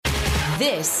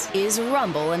This is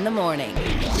Rumble in the Morning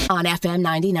on FM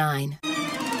 99.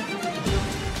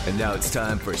 And now it's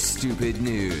time for Stupid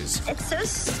News, It's so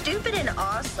stupid and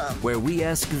awesome. where we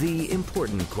ask the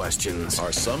important questions.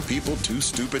 Are some people too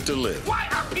stupid to live? Why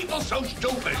are people so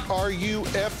stupid? Are you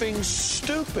effing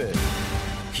stupid?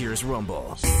 Here's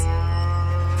Rumble.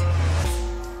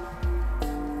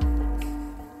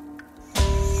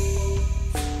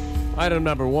 Item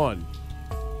number one.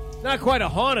 Not quite a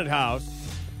haunted house,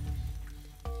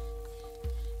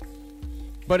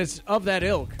 but it's of that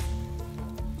ilk.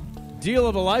 Deal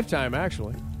of a lifetime,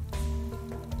 actually.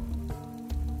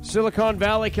 Silicon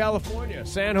Valley, California,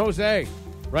 San Jose,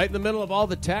 right in the middle of all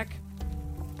the tech,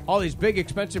 all these big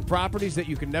expensive properties that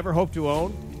you can never hope to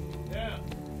own. Yeah.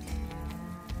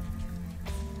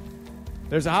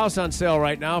 There's a house on sale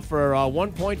right now for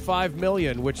 $1.5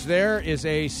 million, which there is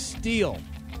a steal.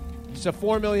 It's a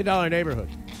 $4 million neighborhood.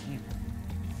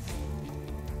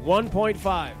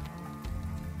 1.5.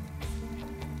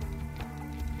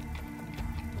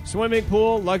 Swimming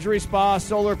pool, luxury spa,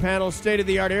 solar panels,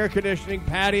 state-of-the-art air conditioning,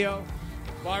 patio,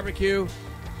 barbecue.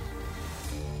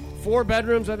 4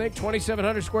 bedrooms, I think,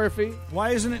 2,700 square feet. Why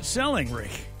isn't it selling,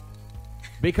 Rick?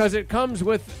 Because it comes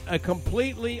with a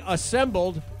completely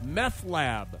assembled meth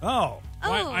lab. Oh,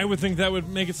 I would think that would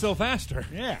make it sell faster.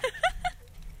 yeah.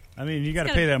 I mean, you got to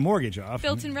got pay a that mortgage off.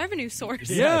 Built-in revenue source.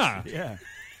 Yeah. Yeah.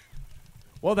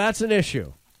 Well, that's an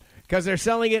issue because they're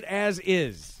selling it as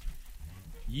is.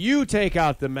 You take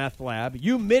out the meth lab.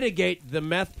 You mitigate the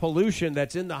meth pollution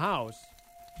that's in the house.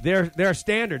 There are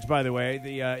standards, by the way.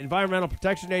 The Environmental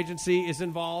Protection Agency is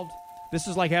involved. This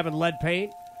is like having lead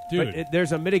paint. Dude. But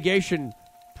there's a mitigation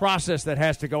process that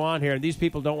has to go on here, and these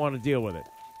people don't want to deal with it.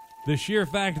 The sheer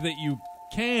fact that you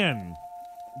can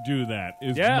do that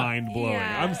is Yeah. mind-blowing.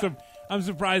 Yeah. I'm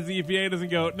surprised the EPA doesn't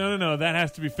go, no, that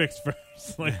has to be fixed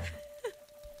first. Like,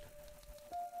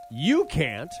 You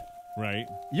can't. right?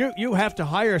 You have to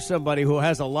hire somebody who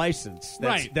has a license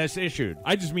that's issued.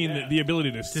 I just mean the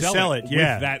ability to To sell, sell it it,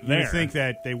 yeah. with that You there. would think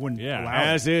that they wouldn't Yeah. allow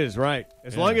As is, right.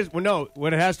 As long as,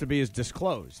 what it has to be is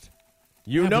disclosed.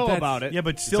 You Yeah, but know that's- about it. Yeah,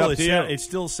 but It's still, up to you. it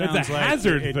still sounds It's a like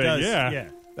hazard it thing, does, yeah.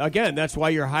 Again, that's why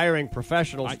you're hiring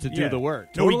professionals to do yeah. the work.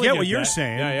 No, we Totally get get what you're that.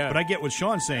 saying, Yeah, yeah. but I get what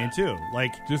Sean's saying, too.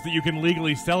 Like, Just that you can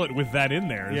legally sell it with that in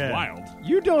there is Yeah. wild.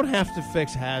 You don't have to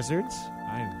fix hazards.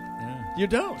 You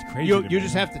don't. crazy You to you me.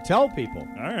 just have to tell people.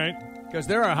 All right. Because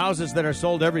there are houses that are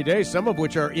sold every day, some of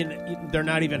which are they're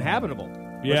not even habitable.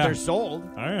 But Yeah. they're sold.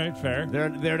 All right, fair.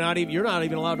 They're not even you're not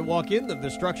even allowed to walk in them.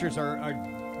 The structures are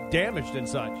damaged and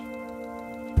such.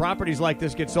 Properties like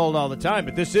this get sold all the time,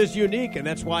 but this is unique, and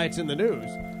that's why it's in the news.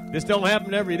 This don't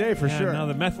happen every day for Yeah, sure. No,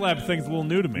 the meth lab thing's a little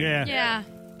new to me. yeah. Yeah.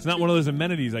 It's not one of those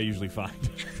amenities I usually find.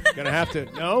 Gonna have to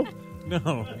no.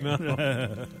 No.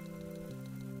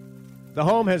 The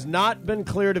home has not been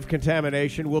cleared of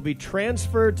contamination, will be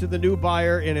transferred to the new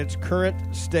buyer in its current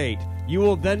state. You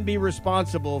will then be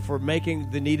responsible for making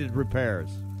the needed repairs.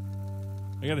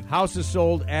 I got House is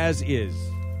sold as is.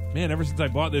 Man, ever since I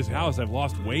bought this house, I've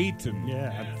lost weight and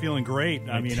Yeah, I'm feeling great.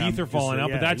 my I mean, teeth I'm are falling just,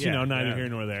 out, but that's, yeah, neither yeah. here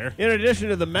nor there. In addition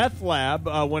to the meth lab,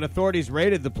 when authorities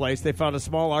raided the place, they found a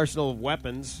small arsenal of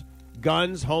weapons,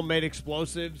 guns, homemade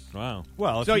explosives. Wow.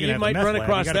 Well, if So you're gonna you have might the meth run lab,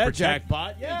 across you gotta that protect-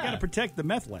 jackpot. You Yeah. got to protect the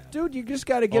meth lab. Dude, you just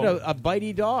got to get a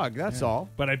bitey dog. That's all.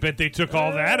 But I bet they took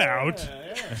all that out.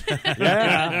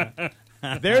 Yeah.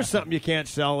 There's something you can't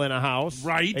sell in a house.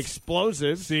 Right.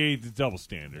 Explosives. See, the double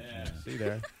standard. See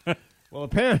there. Well,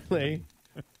 apparently,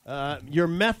 your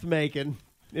meth making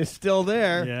is still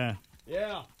there. Yeah.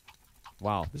 Yeah.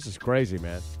 Wow, this is crazy,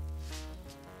 man.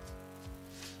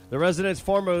 The residence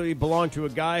formerly belonged to a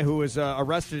guy who was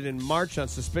arrested in March on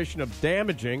suspicion of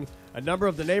damaging a number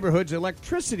of the neighborhood's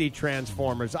electricity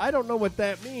transformers. I don't know what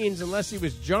that means unless he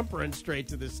was jumpering straight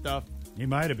to this stuff He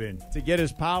might have been. to get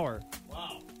his power.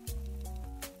 Wow.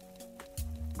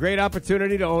 Great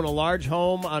opportunity to own a large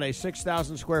home on a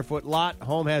 6,000 square foot lot.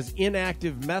 Home has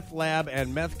inactive meth lab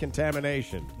and meth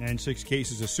contamination. And 6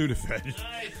 cases of Sudafed.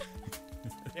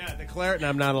 Yeah, the Claritin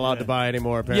I'm not allowed to buy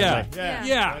anymore, apparently.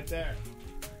 Yeah. Right there.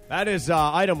 That is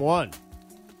item 1.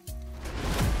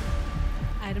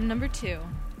 Item number 2.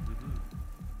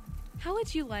 How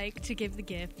would you like to give the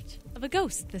gift of a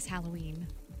ghost this Halloween?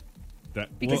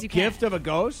 That, Because you can. Gift of a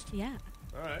ghost? Yeah.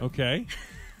 okay.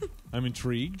 I'm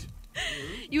intrigued.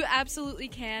 You absolutely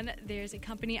can. There's a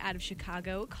company out of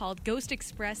Chicago called Ghost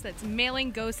Express that's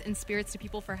mailing ghosts and spirits to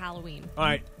people for Halloween. All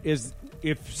right.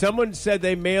 If someone said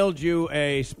they mailed you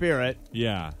a spirit,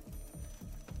 Yeah.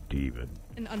 Steven.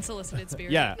 An unsolicited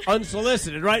spirit. Yeah,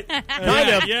 unsolicited, right? Kind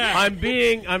of. yeah. I'm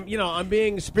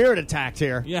being spirit attacked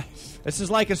here. Yes. This is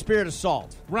like a spirit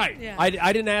assault. Right. Yeah. I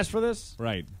didn't ask for this.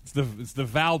 Right. It's the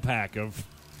Val pack of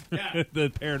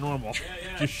the paranormal.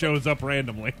 Just shows up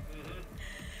randomly.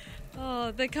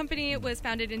 Oh, the company was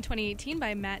founded in 2018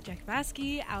 by Matt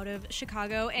Jakobaski out of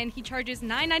Chicago, and he charges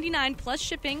 $9.99 plus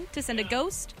shipping to send a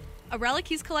ghost, a relic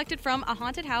he's collected from a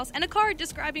haunted house, and a card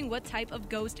describing what type of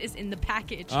ghost is in the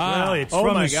package. Well, it's Oh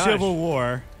from my the gosh. Civil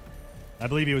War. I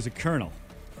believe he was a colonel.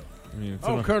 I mean, it's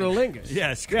Oh, Colonel Lingus.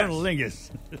 Yes, Colonel Lingus.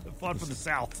 Fought for the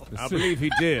South. I believe he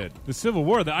did. the Civil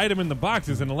War. The item in the box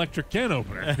is an electric can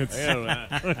opener. It's,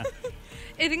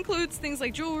 It includes things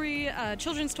like jewelry,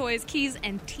 children's toys, keys,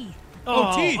 and teeth.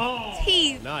 teeth.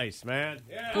 Teeth. Nice, man.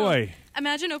 Yeah. Boy.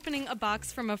 Imagine opening a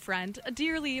box from a friend, a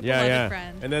dearly Yeah, beloved yeah.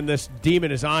 friend. And then this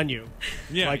demon is on you.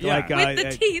 Yeah. Like, yeah. With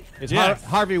the teeth. It's Yes.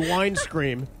 Harvey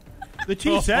Weinstein The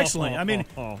teeth's excellent. I mean,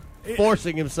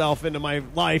 forcing himself into my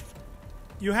life.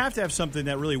 you have to have something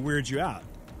that really weirds you out.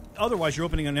 Otherwise, you're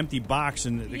opening an empty box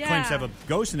and it claims to have a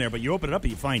ghost in there, but you open it up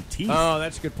and you find teeth. Oh,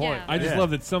 that's a good point. Yeah. I just Yeah.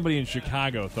 love that somebody in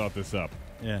Chicago thought this up.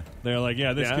 Yeah. They're like,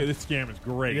 Yeah. this scam is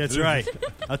great. That's This right.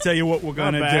 I'll tell you what we're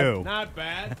going to do. Not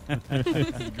bad.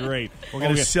 is great. We're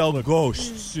going to sell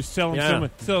ghosts. Just selling Yeah.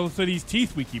 so these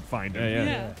teeth we keep finding.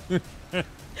 Yeah.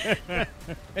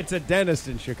 It's a dentist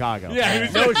in Chicago. Yeah, he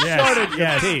was no just- shortage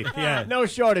Yes. of teeth. Yeah. No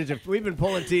shortage of. We've been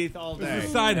pulling teeth all day. It's a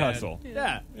side hustle.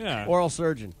 Yeah. Yeah. Oral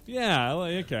surgeon Yeah,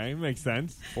 okay, makes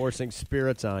sense. forcing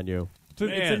spirits on you. It's a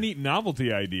Man. neat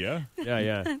novelty idea. Yeah,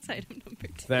 yeah. That's item number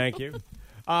 2. Thank you.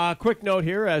 Quick note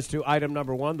here as to item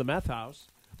number 1, the meth house.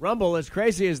 Rumble, as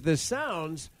crazy as this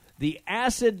sounds, the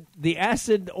acid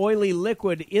oily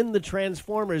liquid in the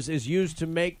transformers is used to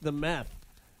make the meth.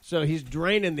 So he's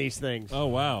draining these things. Oh,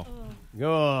 wow.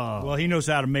 Oh. Well, he knows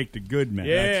how to make the good men.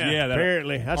 Yeah, yeah, that-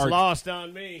 apparently. That's art- lost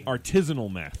on me.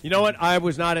 Artisanal meth. You know what? I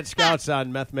was not at Scouts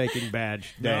on meth making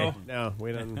badge day. No? No,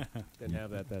 we didn't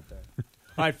have that day.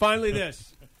 All right, finally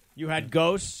this. You had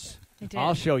ghosts. I did.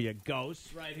 I'll show you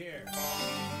ghosts right here.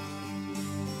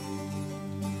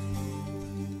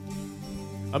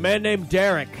 A man named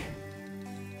Derek.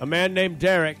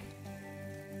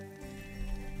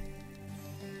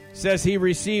 Says he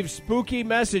received spooky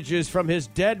messages from his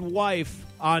dead wife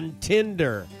on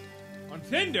Tinder. On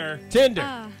Tinder?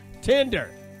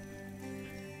 Tinder.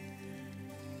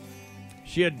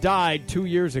 She had died 2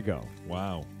 years ago.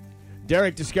 Wow.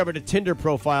 Derek discovered a Tinder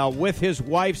profile with his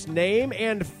wife's name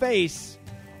and face,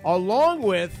 along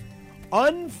with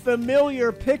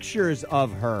unfamiliar pictures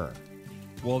of her.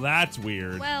 Well, that's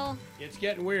weird. Well, It's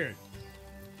getting weird.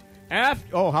 How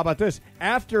about this?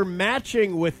 After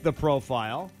matching with the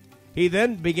profile, he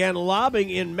then began lobbing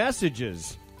in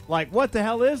messages like, what the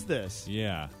hell is this?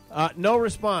 Yeah. No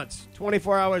response.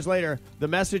 24 hours later, the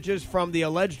messages from the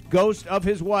alleged ghost of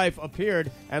his wife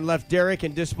appeared and left Derek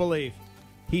in disbelief.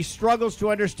 He struggles to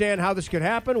understand how this could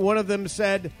happen. One of them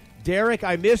said, Derek,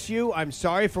 I miss you. I'm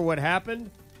sorry for what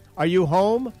happened. Are you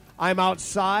home? I'm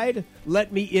outside.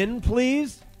 Let me in,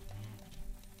 please.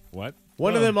 What?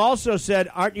 One of them also said,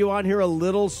 aren't you on here a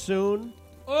little soon?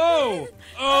 Oh!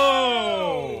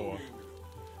 Oh!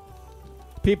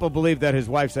 People believe that his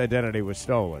wife's identity was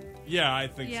stolen. Yeah, I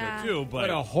think Yeah. so too, What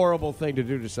a but horrible thing to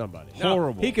do to somebody. Now,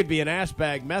 Horrible. he could be an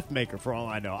ass-bag meth maker for all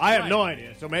I know. I have no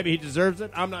idea. So maybe he deserves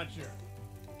it. I'm not sure.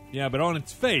 yeah, but on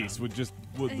its face with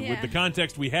Yeah. the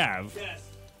context we have,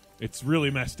 it's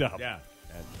really messed up. Yeah.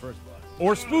 At first blood.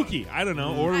 Or spooky. I don't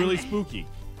know. Or really spooky.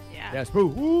 yeah. Yes. Boo.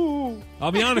 Ooh.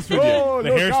 I'll be honest with you. Oh, The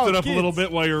look hair out, stood up a kids. little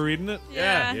bit while you were reading it.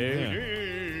 Yeah.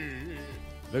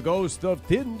 The ghost of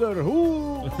Tinder.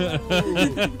 Ooh.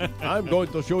 I'm going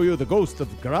to show you the ghost of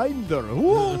Grindr.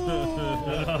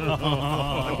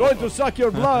 I'm going to suck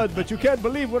your blood, but you can't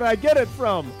believe where I get it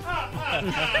from.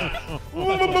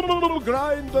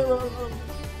 Grindr.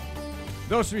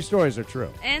 Those 3 stories are true.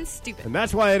 And stupid. And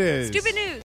that's why it is. Stupid news.